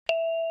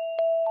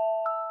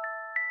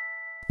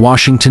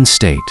Washington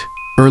State.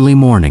 Early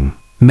morning,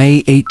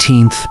 May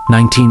 18th,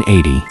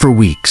 1980. For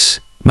weeks,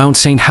 Mount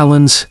St.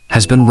 Helens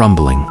has been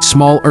rumbling.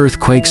 Small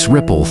earthquakes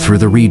ripple through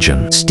the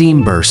region.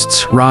 Steam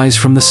bursts rise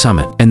from the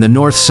summit, and the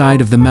north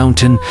side of the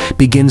mountain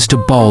begins to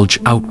bulge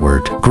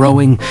outward,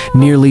 growing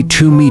nearly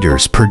 2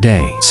 meters per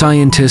day.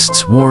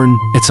 Scientists warn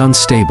it's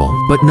unstable,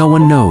 but no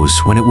one knows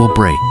when it will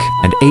break.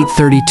 At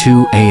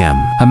 8:32 a.m.,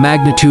 a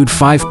magnitude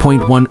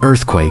 5.1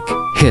 earthquake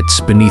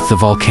hits beneath the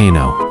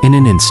volcano. In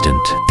an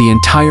instant, the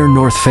entire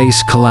north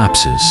face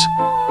collapses.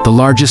 The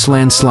largest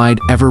landslide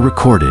ever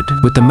recorded,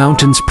 with the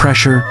mountain's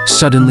pressure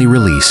suddenly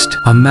released.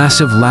 A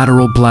massive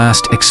lateral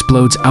blast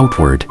explodes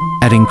outward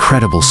at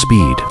incredible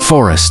speed.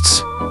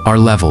 Forests are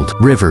leveled.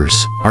 Rivers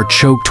are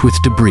choked with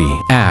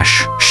debris.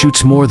 Ash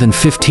shoots more than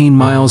 15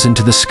 miles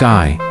into the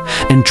sky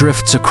and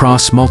drifts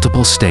across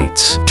multiple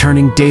states,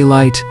 turning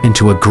daylight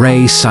into a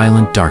gray,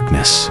 silent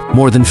darkness.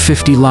 More than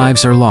 50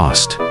 lives are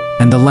lost,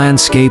 and the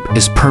landscape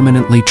is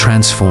permanently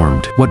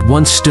transformed. What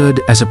once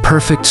stood as a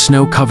perfect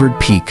snow-covered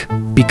peak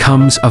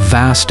becomes a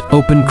vast,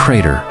 open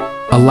crater,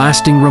 a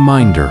lasting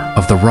reminder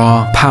of the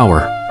raw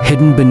power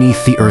hidden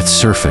beneath the Earth's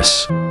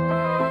surface.